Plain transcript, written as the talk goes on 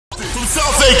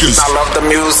South Acres. I love the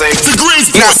music. The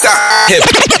Greensboro. Now stop.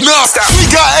 No, Stop. we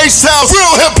got H-Town's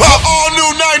real hip hop. All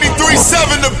new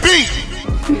 93.7 The Beat.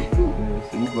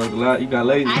 You got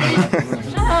lazy.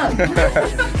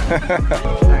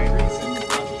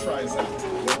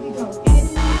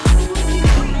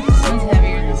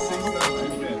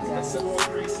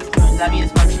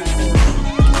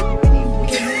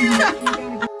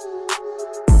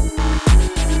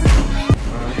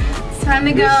 It's time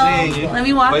to go. Let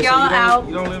me walk y'all out.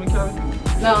 You don't live in Cali?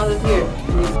 No, I live here.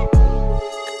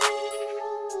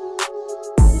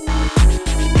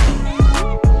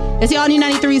 It's the all new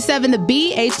 93.7 The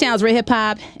Beat, H-Town's Red Hip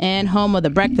Hop, and home of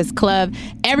the Breakfast Club.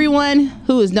 Everyone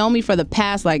who has known me for the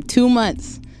past like 2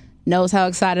 months knows how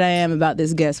excited I am about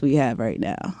this guest we have right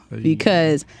now.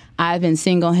 Because I've been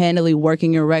single-handedly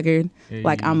working your record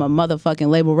like I'm a motherfucking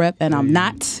label rep, and I'm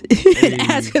not.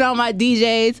 Asking all my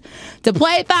DJs to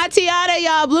play Tatiana,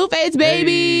 y'all. Blueface,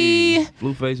 baby.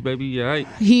 Blueface, baby, yeah. Right.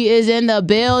 He is in the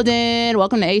building.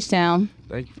 Welcome to H-Town.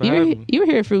 Thank you for having me. You were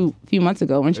here a few months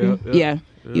ago, weren't you? Yeah.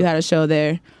 You had a show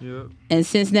there. Yeah. And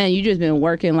since then, you just been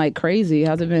working like crazy.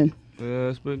 How's it been? Yeah,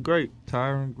 it's been great.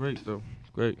 Tiring, great though.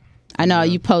 Great. I know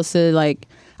you posted like,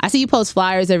 I see you post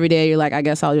flyers every day. You're like, I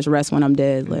guess I'll just rest when I'm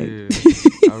dead. Like, yeah,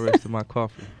 I rested my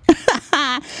coffee.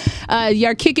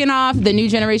 You're kicking off the New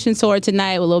Generation tour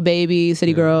tonight with Lil Baby,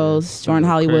 City Girls, Jordan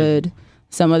Hollywood, crazy.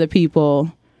 Some other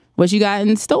people. What you got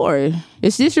in store?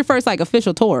 Is this your first like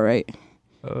official tour, right?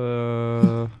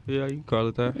 Yeah, you can call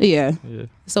it that. Yeah. Yeah.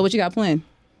 So what you got planned?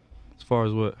 As far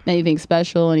as what? Anything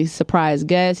special? Any surprise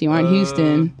guests? You are in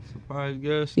Houston. Surprise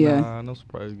guests? Yeah. Nah, no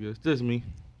surprise guests. Just me.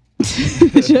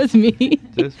 Just me.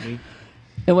 Just me.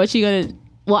 And what you gonna?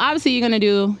 Well, obviously you're gonna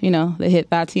do, you know, the hit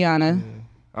Tatiana. Yeah.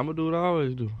 I'm gonna do what I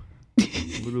always do.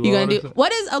 You gonna do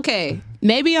what is okay?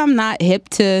 Maybe I'm not hip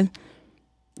to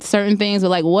certain things, but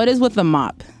like, what is with the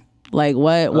mop? Like,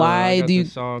 what? Why I got do you?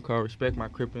 This song called "Respect My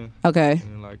Crippin'." Okay.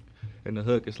 And like, in the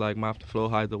hook, it's like "Mop the flow,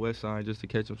 hide the west side," just to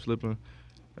catch them slipping,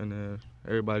 and then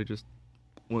everybody just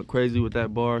went crazy with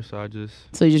that bar, so I just.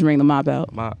 So you just bring the mop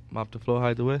out. Mop the flow,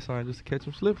 hide the west side, just to catch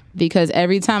them slipping. Because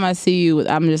every time I see you,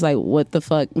 I'm just like, what the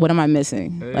fuck? What am I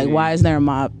missing? Hey. Like, why is there a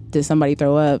mop? Did somebody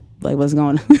throw up? Like, what's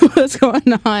going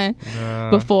on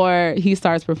before he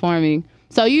starts performing?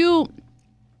 So you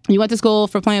went to school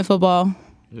for playing football.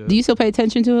 Yeah. Do you still pay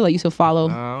attention to it? Like, you still follow?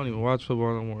 Nah, I don't even watch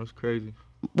football no more. It's crazy.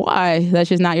 Why? That's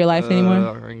just not your life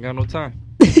anymore? I ain't got no time.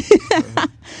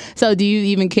 So do you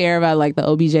even care about like the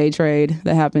OBJ trade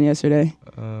that happened yesterday?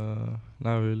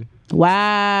 Not really.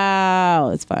 Wow,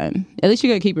 it's fine. At least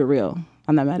you're gonna keep it real.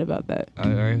 I'm not mad about that. I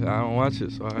don't watch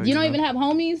it, so You don't even have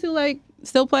homies who like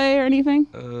still play or anything?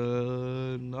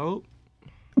 Nope.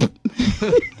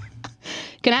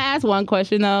 Can I ask one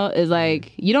question though? Is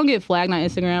like, you don't get flagged on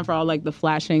Instagram for all like the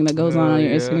flashing that goes on your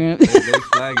Instagram? they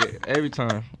flag it every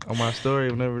time on my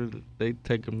story. Whenever they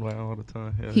take them down all the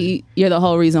time. Yeah. You're the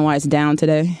whole reason why it's down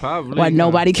today. Probably. Why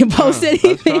nobody can post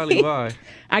anything. That's probably why.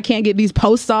 I can't get these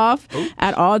posts off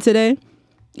at all today.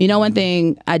 You know, one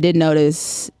thing I did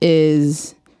notice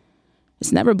is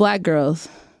it's never black girls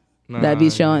that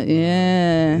be showing.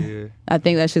 Yeah. I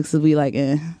think that should be like,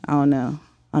 I don't know.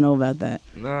 I know about that.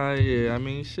 Nah, yeah. I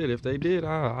mean, shit. If they did,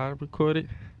 I'd record it.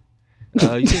 You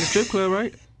seen the strip club,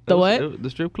 right? What? The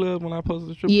strip club when I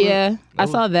posted the strip club? Yeah, I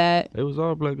saw that. It was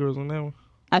all black girls on that one.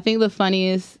 I think the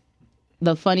funniest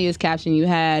caption you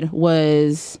had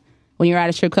was when you were at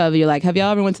a strip club, you're like, have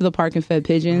y'all ever went to the park and fed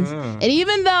pigeons? And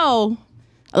even though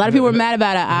a lot of people were mad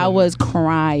about it, I was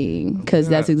crying because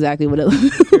that's exactly what it looked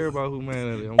like. I don't care about who mad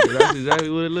at it. That's exactly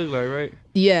what it looked like, right?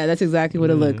 Yeah, that's exactly what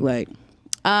it looked like.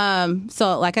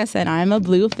 So like I said, I'm a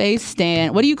Blueface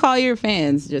stan. What do you call your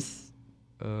fans? Just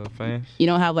fans. You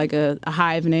don't have like a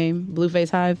hive name,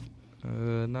 Blueface Hive?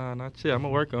 Nah, not yet. I'm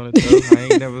gonna work on it though.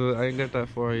 I ain't got that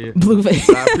far yet. Blueface.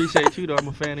 But I appreciate you though. I'm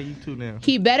a fan of you too now.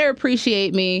 He better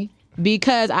appreciate me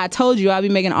because I told you I'll be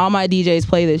making all my DJs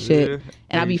play this shit,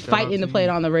 and I'll be fighting to play it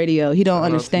on the radio. He don't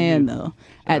understand though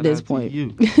at this point.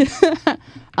 We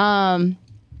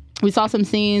saw some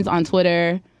scenes on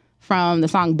Twitter from the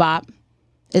song Bop.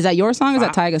 Is that your song or is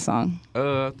that Tyga's song?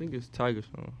 I think it's Tyga's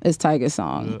song. It's Tyga's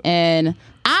song. Yeah. And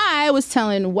I was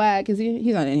telling Wack, because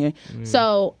he's not in here. Yeah.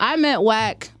 So I met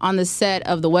Wack on the set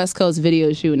of the West Coast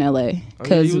video shoot in LA. Oh,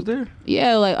 yeah, you was there?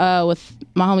 Yeah, like with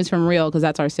my homies from Real, because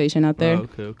that's our station out there. Oh,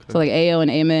 okay. So like Ayo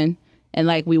and Amen. And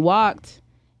like we walked,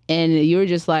 and you were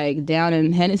just like down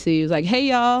in Hennessy. He was like, hey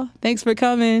y'all, thanks for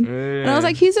coming. Yeah. And I was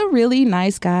like, he's a really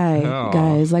nice guy,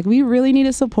 guys. Like we really need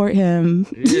to support him.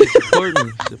 Yeah,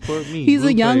 support me. He's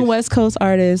a young West Coast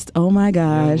artist. Oh my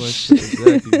gosh.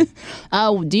 Exactly.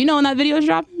 Do you know when that video is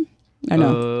dropping? Or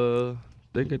no? I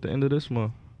think at the end of this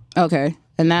month. Okay,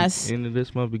 and that's End of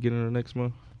this month, beginning of next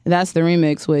month. that's the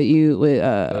remix with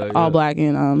All Black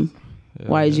and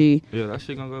YG. Yeah, that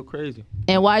shit gonna go crazy.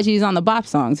 And YG's on the Bop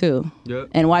song too. Yep.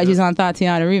 And YG's on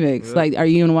Tatiana remix. Yep. Like, are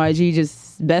you and YG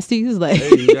just besties? Like, Hey,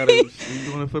 you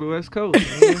doing it for the West Coast.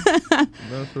 Man.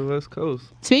 Doing it for the West Coast.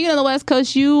 Speaking of the West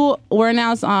Coast, you were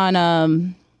announced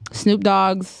on Snoop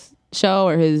Dogg's show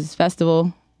or his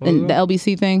festival and the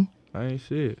LBC thing. I ain't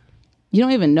shit. You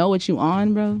don't even know what you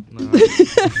on, bro.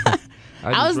 Nah,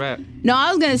 I just rap. No,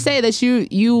 I was gonna say that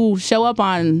you show up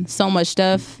on so much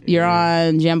stuff. You're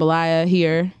on Jambalaya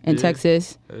here in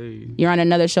Texas. Hey. You're on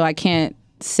another show I can't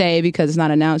say because it's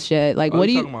not announced yet. Like, what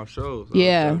do you? Talking about shows?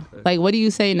 Yeah, like what do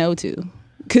you say no to?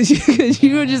 Cause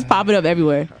you were just popping up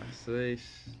everywhere. I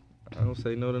don't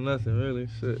say no to nothing really.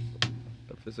 Shit.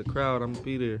 If it's a crowd, I'm gonna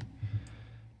be there.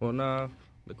 Well, nah,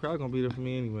 the crowd gonna be there for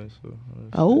me anyway. So.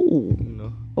 Oh. You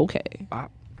know. Okay.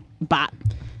 Bop.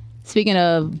 Speaking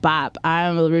of bop,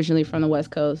 I'm originally from the West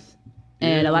Coast,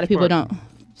 and a lot of people don't.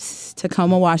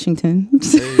 Tacoma, Washington,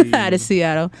 out of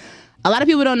Seattle. A lot of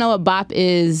people don't know what bop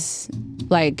is,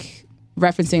 like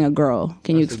referencing a girl.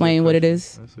 Can you explain what it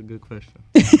is? That's a good question.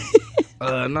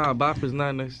 Nah, bop is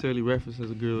not necessarily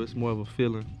referencing a girl. It's more of a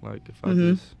feeling. Like if I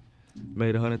just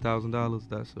made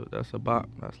 $100,000, that's a bop.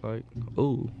 That's like,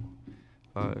 ooh.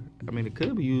 I mean, it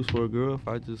could be used for a girl if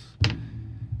I just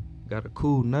got a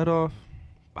cool nut off.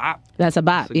 Bop. That's a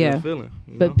bop, It's a good feeling,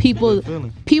 but people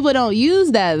don't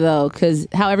use that though, because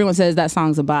how everyone says that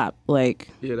song's a bop. Like,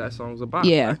 yeah, that song's a bop.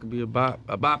 Yeah, that could be a bop.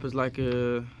 A bop is like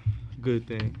a good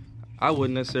thing. I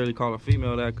wouldn't necessarily call a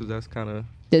female that because that's kind of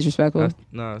disrespectful.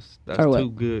 That's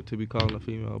too good to be calling a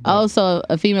female a bop. Oh, so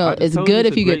a female is good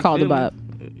if you get called feeling. A bop.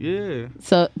 Yeah.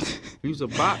 So use a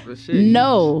bop or shit.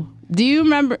 No. Do you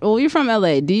remember? Well, you're from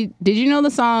LA. Did you know the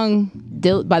song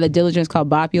by the Diligence called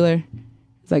 "Popular"?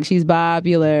 Like, she's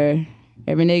popular.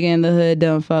 Every nigga in the hood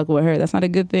don't fuck with her. That's not a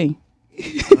good thing.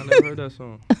 I never heard that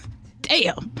song.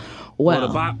 Damn. Well,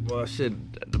 the bop,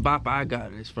 the bop I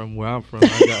got is from where I'm from.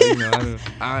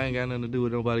 I ain't got nothing to do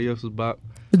with nobody else's bop.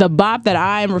 The bop that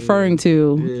I'm referring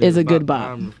to is a good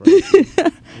bop.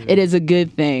 It is a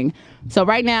good thing. So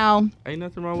right now, ain't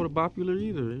nothing wrong with a popular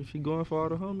either. If you going for all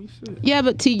the homies, shit. Yeah,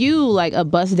 but to you, like a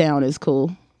bust down is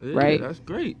cool. Yeah, right? That's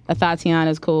great. A Tatiana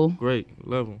is cool. Great.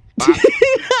 Love them.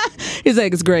 He's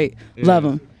like, it's great. Yeah. Love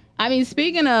him. I mean,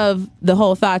 speaking of the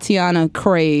whole Tatiana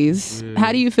craze,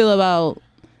 how do you feel about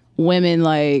women,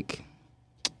 like,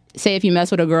 say if you mess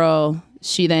with a girl,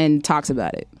 she then talks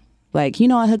about it? Like,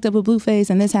 I hooked up with BLUEFACE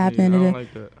and this happened. I don't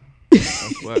like that.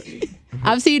 That's whack.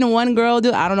 I've seen one girl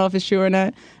do. I don't know if it's true or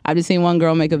not. I've just seen one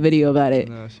girl make a video about it.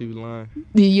 Nah, she was lying.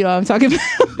 You know what I'm talking about?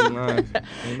 She lying.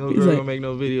 Ain't no girl gonna make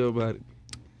no video about it.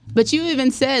 But you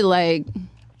even said, like,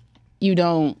 you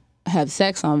don't have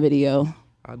sex on video.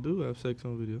 I do have sex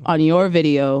on video. On your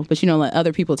video, but you don't let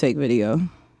other people take video,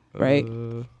 right?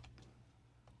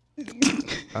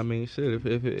 I mean, shit.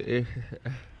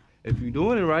 If you're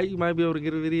doing it right, you might be able to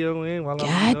get a video in while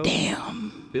I'm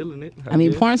damn feeling it. I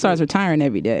mean, porn stars retiring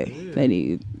every day.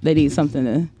 Yeah. They need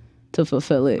something to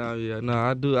fulfill it. I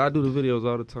do the videos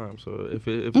all the time. So if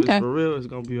it's for real, it's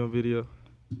gonna be on video.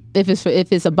 If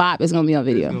it's a bop, it's gonna be on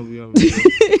video. It's gonna be on video.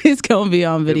 It's gonna be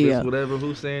on video. If it's whatever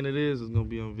who's saying it is, it's gonna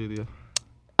be on video.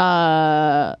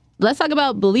 Let's talk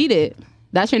about "Bleed It."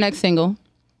 That's your next single,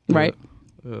 right?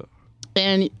 Yeah.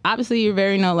 And obviously, you're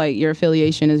very known. Like, your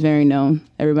affiliation is very known.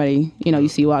 Everybody, you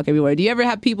see walk everywhere. Do you ever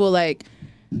have people like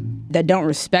that don't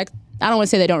respect? I don't want to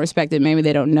say they don't respect it. Maybe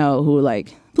they don't know who are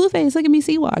like, BLUEFACE, look at me,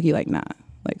 C-Walk. You like, nah,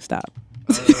 like, stop.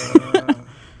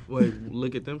 Wait,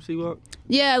 look at them, C-Walk?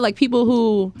 Yeah, like people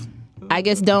who I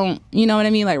guess don't, you know what I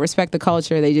mean? Like, respect the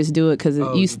culture. They just do it because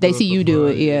they see you do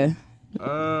it. Yeah.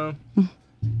 I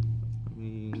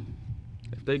mean,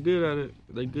 if they good at it,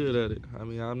 they good at it. I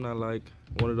mean, I'm not like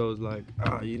one of those like,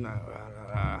 you're not.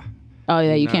 Oh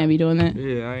yeah, you can't be doing that.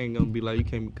 Yeah, I ain't gonna be like you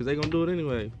can't because they gonna do it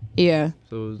anyway. Yeah.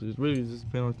 So it's really just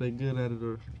depends on if they good at it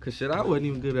or. Cause shit, I wasn't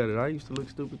even good at it. I used to look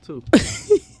stupid too.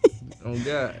 Oh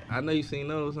God, I know you seen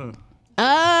those, huh?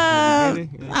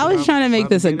 I was trying to make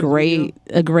this a great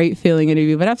feeling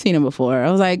interview, but I've seen him before.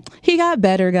 I was like, he got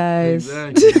better, guys.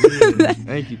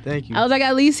 Exactly. Thank you. I was like,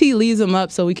 at least he leaves them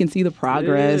up so we can see the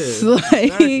progress. Yeah,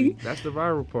 exactly. That's the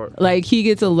viral part. Like, he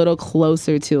gets a little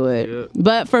closer to it. Yeah.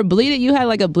 But for Bleed It, you had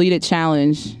like a Bleed It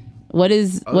challenge. What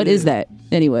is that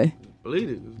anyway? Bleed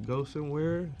it. Just go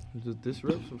somewhere and just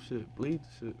disrupt some shit. Bleed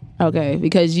the shit. Okay,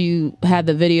 because you had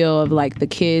the video of like the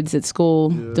kids at school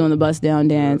doing the bust down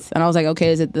dance. Yeah. And I was like,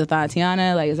 okay, is it the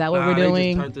Tatiana? Like, is that what we're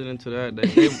doing? They just turned it into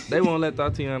that. They won't let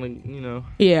Tatiana,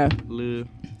 live.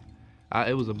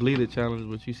 It was a Bleed It challenge,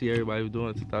 but you see everybody was doing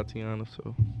it to Tatiana,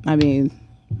 so. I mean,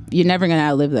 you're never gonna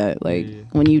outlive that. Like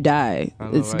when you die,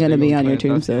 it's gonna be on your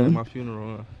tombstone. My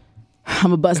funeral.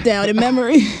 I'm a bust down in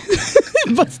memory.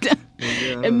 Bust down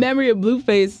in memory of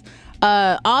Blueface.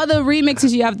 All the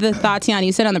remixes you have the Tatiana.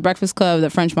 You said on the Breakfast Club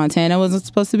that French Montana wasn't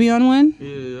supposed to be on one.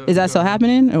 Yeah. Is that still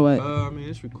happening or what? I mean,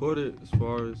 it's recorded. As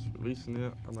far as releasing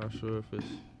it, I'm not sure if it's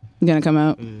gonna come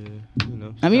out. Yeah, you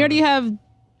know. I mean, you already have.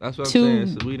 That's what two, I'm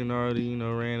saying. So we done already,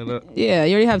 ran it up. Yeah,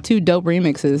 you already have 2 dope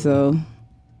remixes, so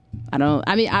I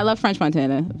mean, I love French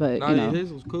Montana, but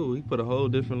his was cool. He put a whole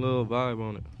different little vibe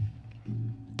on it.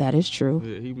 That is true.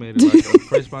 Yeah, he made it like a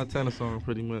French Montana song,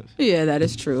 pretty much. Yeah, that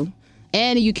is true.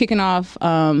 And you kicking off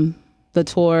the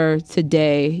tour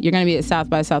today. You're gonna be at South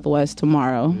by Southwest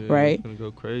tomorrow, right? It's gonna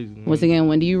go crazy. Man. Once again,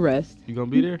 when do you rest? You gonna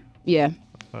be there? Yeah.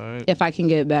 All right. If I can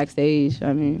get backstage,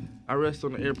 I mean. I rest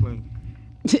on the airplane.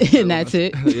 And that's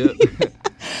it. Yeah.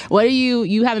 What are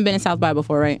you haven't been in South by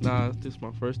before, right? Nah, this is my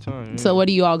first time. Yeah. So what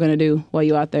are you all gonna do while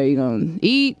you out there? You gonna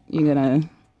eat? You gonna?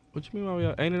 What you mean while we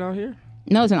out? Ain't it out here?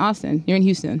 No, it's in Austin. You're in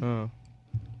Houston.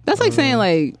 That's like saying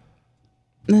like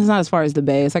it's not as far as the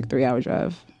Bay. It's like a 3-hour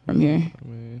drive from here. I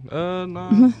mean,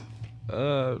 nah.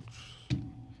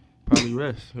 Probably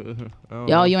rest.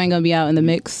 Y'all, you ain't gonna be out in the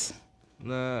mix.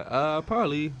 Nah,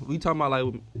 probably. We talking about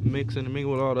like mixing and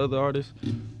mingle with all the other artists.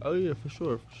 Oh yeah, for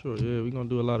sure. Yeah, we gonna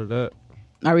do a lot of that.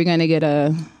 Are we gonna get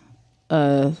a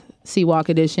Seawalk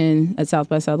edition at South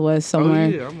by Southwest somewhere? Oh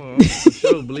yeah, I'm for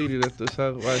sure bleeding at the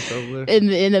South by Southwest.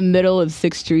 In the middle of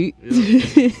 6th Street.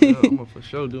 Yeah, I'm gonna for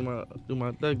sure do my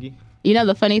Dougie. You know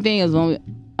the funny thing is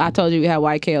I told you we had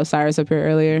YK Osiris up here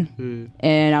earlier,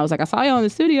 and I was like, I saw y'all in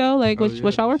the studio. Like,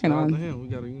 what y'all working on?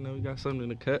 We got something in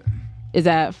the cut. Is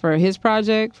that for his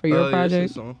project? For your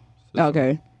project? Yeah,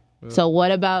 okay. Yeah. So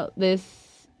what about this?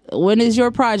 When is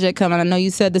your project coming? I know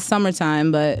you said the summertime,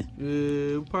 but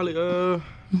yeah, probably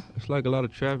it's like a lot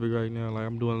of traffic right now. Like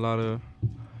I'm doing a lot of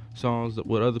songs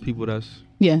with other people that's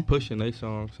pushing their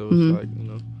songs. So it's like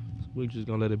we're just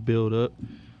gonna let it build up.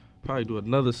 Probably do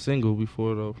another single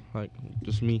before though, like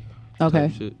just me.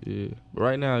 Okay. Shit, yeah. But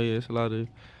right now, it's a lot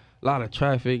of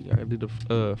traffic. I did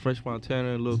the French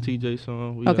Montana and Lil TJ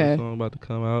song. We got a song about to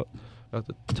come out. Got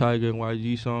the Tiger and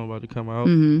YG song about to come out.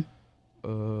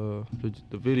 The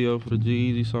video for the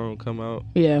G-Eazy song will come out.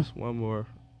 Yeah. Just one more.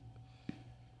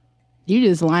 You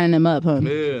just lining them up, huh?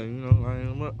 Yeah, lining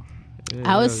them up. Yeah,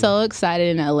 I was so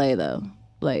excited in LA though.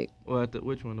 Like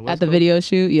which one? At the video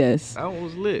shoot, yes. That one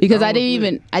was lit. Because I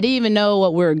didn't even know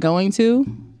what we were going to.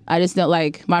 I just know,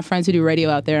 like, my friends who do radio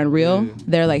out there on Real,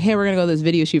 they're like, hey, we're going to go to this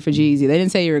video shoot for Jeezy. They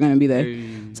didn't say you were going to be there.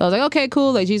 So I was like, okay,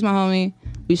 cool. Like, G's my homie.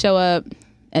 We show up,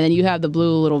 and then you have the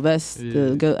blue little vest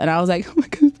to go. And I was like, oh, my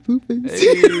God, it's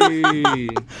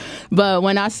Blueface. But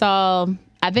when I saw,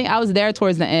 I think I was there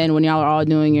towards the end when y'all are all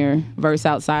doing your verse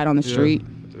outside on the street.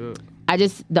 Yeah. I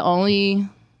just, the only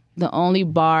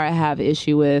bar I have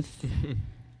issue with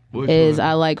is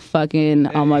I like fucking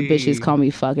all my bitches call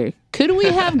me fucker. Could we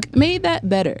have made that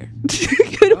better?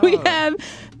 Could we have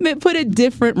put a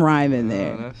different rhyme in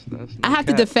there? That's no I have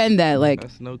to defend that. Like,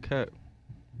 that's no cap.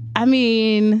 I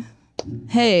mean,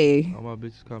 hey. All my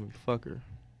bitches call me fucker.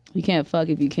 You can't fuck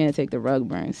if you can't take the rug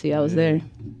burn. See, I was there.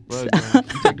 Rug burn.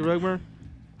 You take the rug burn?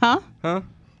 Huh? Huh?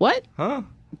 What? Huh?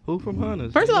 Who from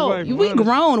Hunters? First of all, we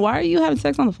grown. Why are you having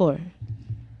sex on the floor?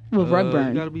 With rug burn.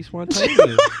 You gotta be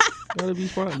spontaneous.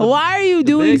 Why are you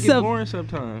doing stuff? Boring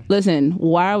sometimes. Listen,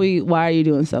 why are you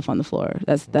doing stuff on the floor?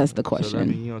 That's the question. So that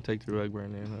mean you don't take the rug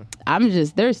burn in, huh? I'm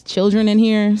just, there's children in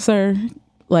here, sir.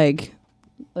 Like,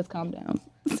 let's calm down.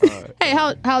 Right. Hey,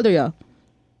 how old are y'all?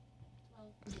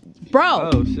 Bro.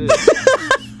 Oh shit.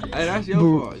 Hey, that's your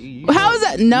fault. How is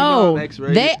that? No,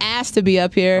 they asked to be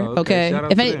up here. Oh, okay.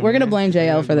 If any, we're gonna blame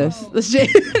JL for this.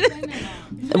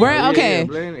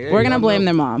 We're gonna blame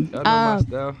their mom.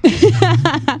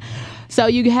 So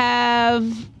you have,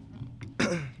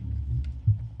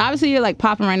 obviously you're like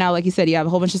popping right now, like you said. You have a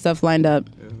whole bunch of stuff lined up.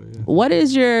 Yeah. What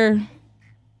is your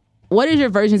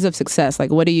versions of success?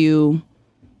 Like, what are you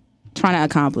trying to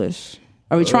accomplish?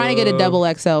 Are we trying to get a double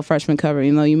XL freshman cover,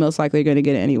 even though you most likely are going to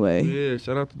get it anyway? Yeah,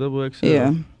 shout out to double XL.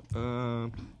 Yeah.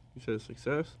 You said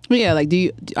success? Yeah, like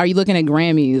are you looking at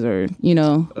Grammys or,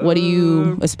 what do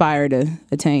you aspire to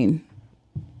attain?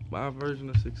 My version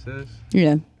of success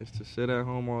is to sit at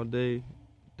home all day,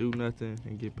 do nothing,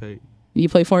 and get paid. You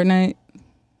play Fortnite?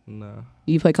 Nah.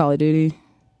 You play Call of Duty?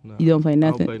 Nah. You don't play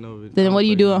nothing? I don't play no video. Then what do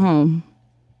you do at home?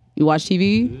 You watch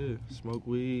TV? Yeah, smoke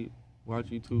weed, watch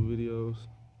YouTube videos.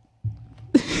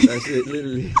 That's it,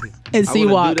 literally. And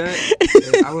Seawalk.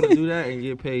 I want to do that and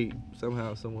get paid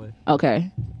somehow, some way.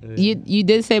 Okay. Yeah. You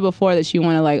did say before that you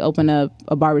want to like open up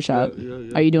a barbershop.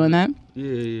 Yeah. Are you doing that?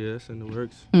 Yeah, that's in the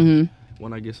works. Mm-hmm.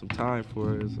 when I get some time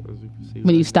for it, as you can see.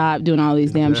 When you stop doing all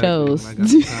these damn shows. When I got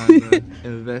the time to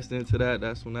invest into that,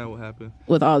 that's when that will happen.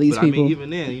 With all these people. I mean, even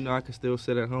then, you know, I can still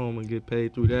sit at home and get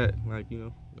paid through that. Like, you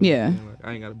know. Yeah. Like,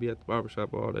 I ain't got to be at the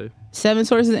barbershop all day. 7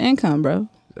 sources of income, bro.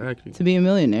 Exactly. To be a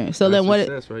millionaire. So then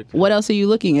what else are you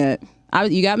looking at?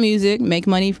 You got music, make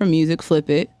money from music, flip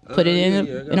it, put it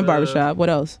in a barbershop. What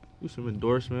else? Do some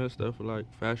endorsement stuff for like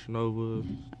Fashion Nova.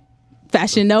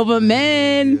 Fashion Nova,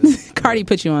 man. Yeah. Cardi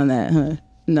put you on that, huh?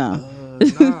 No.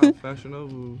 Nah, Fashion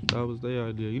Nova, that was their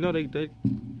idea. You know, they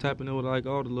tapping in with like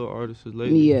all the little artists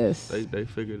lately. Yes. They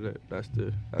figured that that's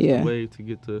the way to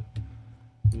get to,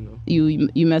 you know.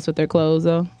 You mess with their clothes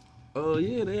though? Oh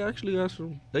yeah, they actually got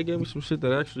they gave me some shit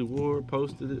that I actually wore,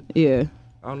 posted it. Yeah.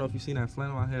 I don't know if you seen that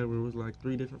flannel I had where it was like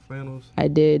 3 different flannels. I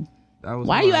did. That was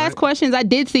Why hard, you ask questions? I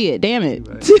did see it. Damn it.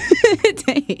 Right.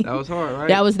 Dang. That was hard, right?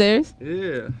 That was theirs?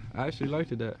 Yeah. I actually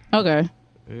liked that. Okay.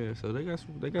 Yeah, so they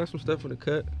got some stuff in the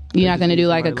cut. You're not gonna do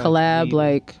like a collab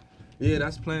like yeah,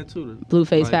 that's planned too.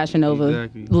 BLUEFACE Fashion Nova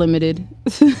exactly. Limited.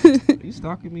 Are you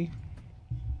stalking me?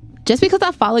 Just because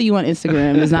I follow you on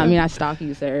Instagram does not mean I stalk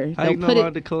you, sir. How you know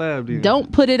about the collab, dude?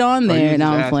 Don't put it on there.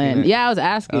 No, I'm playing. That? Yeah, I was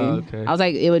asking. Oh, okay. I was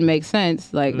like, it would make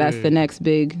sense. Like, that's the next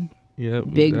big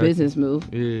business move.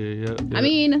 Yeah. I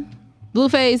mean,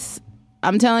 BLUEFACE,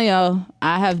 I'm telling y'all,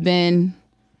 I have been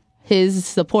his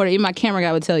supporter. Even my camera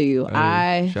guy would tell you,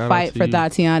 I fight for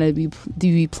Tatiana to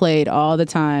be played all the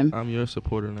time. I'm your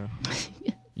supporter now.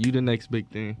 You the next big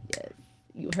thing. Yes,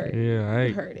 you heard it. Yeah,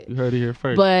 you heard it. You heard it here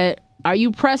first. But are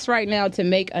you pressed right now to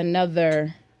make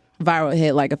another viral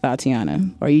hit like a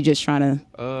Tatiana? Or are you just trying to...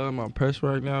 I'm pressed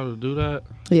right now to do that.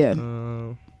 Yeah.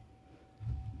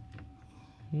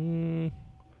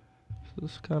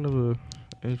 It's kind of a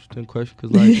interesting question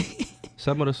because, like,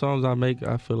 some of the songs I make,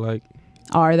 I feel like...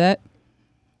 Are that,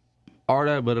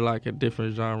 but like a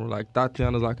different genre. Like,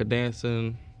 Tatiana's like a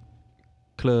dancing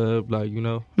club, like, you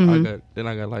know. Mm-hmm.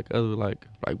 I got like other, like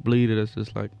Bleeder that's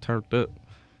just, like, turned up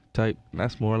type. And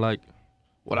that's more like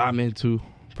what I'm into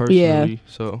personally. Yeah.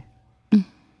 So...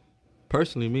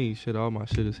 Personally, me, all my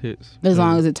shit is hits. As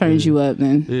long as it turns you up,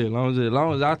 then. Yeah, as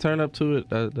long as I turn up to it,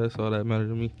 that's all that matters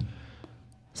to me.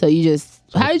 So you just,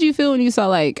 how did you feel when you saw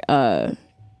like,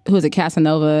 who was it,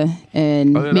 Casanova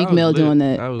and Meek Mill doing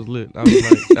that? That was lit. That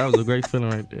was like, that was a great feeling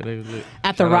right there. They was lit.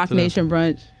 At the Rock Nation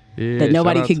brunch, that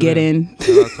nobody could get in.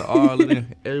 Shout out to all of them,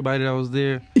 everybody that was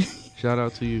there. Shout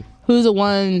out to you. Who's the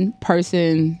one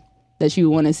person that you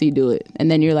want to see do it, and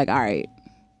then you're like, all right,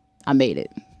 I made it.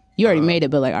 You already made it,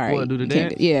 but like, all right. Do the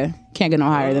dance? Can't get no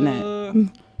higher than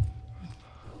that.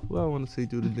 Well, I want to see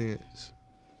do the dance.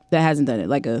 That hasn't done it.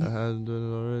 That hasn't done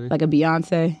it already. Like a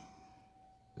Beyonce?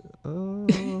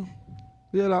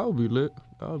 Yeah, that would be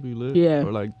lit. Yeah.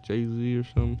 Or like Jay-Z or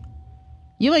something.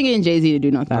 You ain't getting Jay-Z to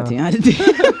do no Tatiana.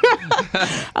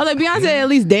 I was like, Beyonce at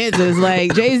least dances.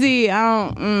 Like, Jay-Z,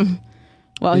 I don't...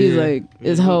 Well, he's like,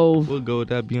 his whole... We'll go with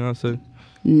that, Beyonce.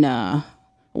 Nah.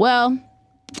 Well...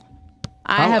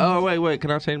 Oh, wait. Can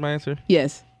I change my answer?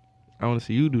 Yes. I want to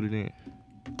see you do the dance.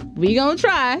 We gonna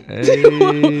try.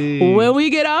 Hey. When we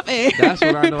get off air. That's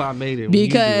when I know I made it.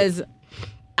 Because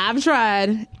I've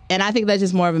tried, and I think that's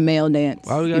just more of a male dance.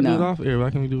 Why we gotta do it off air? Why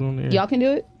can't we do it on the air? Y'all can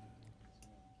do it?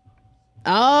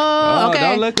 Oh, okay.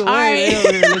 Don't look away. All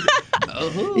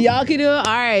right. Y'all can do it? All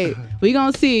right. We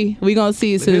gonna see. Hit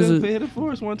it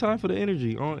for us one time for the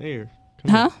energy on air.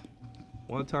 Huh?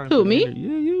 One time. Who, me? Yeah,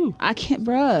 you. I can't,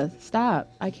 bruh. Stop.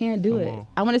 I can't do it.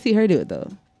 I want to see her do it, though.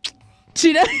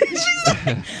 She does.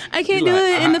 I can't do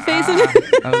it in the face of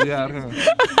it. Oh, God,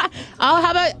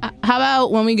 huh? How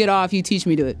about when we get off, you teach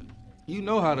me to do it? You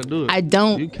know how to do it. I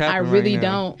don't. I really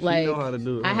don't. You know how to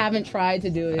do it. I haven't tried to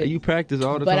do it. You practice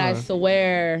all the time. But I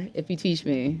swear, if you teach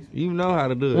me, you know how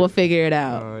to do it. We'll figure it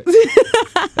out. All right.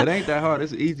 It ain't that hard.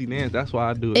 It's an easy dance. That's why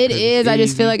I do it. It is. I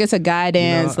just feel like it's a guy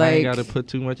dance. I ain't got to put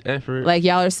too much effort. Like,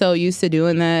 y'all are so used to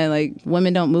doing that. Like,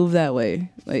 women don't move that way.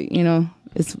 Like,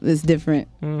 it's different.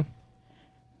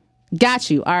 Got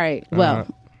you. All right. Well,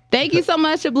 thank you so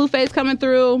much to BLUEFACE coming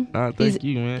through. Thank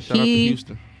you, man. Shout out to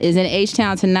Houston. Is in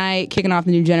H-Town tonight, kicking off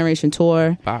the New Generation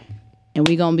tour. Bop. And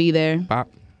we gonna be there. Bop.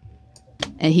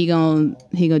 And he gonna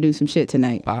do some shit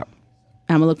tonight. Bop.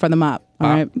 I'm gonna look for the mop. All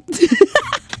right.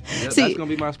 That's gonna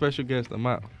be my special guest, the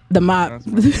mop. The mop.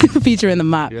 Featuring the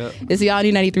mop. Yep. It's the All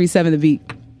New 93.7 The Beat.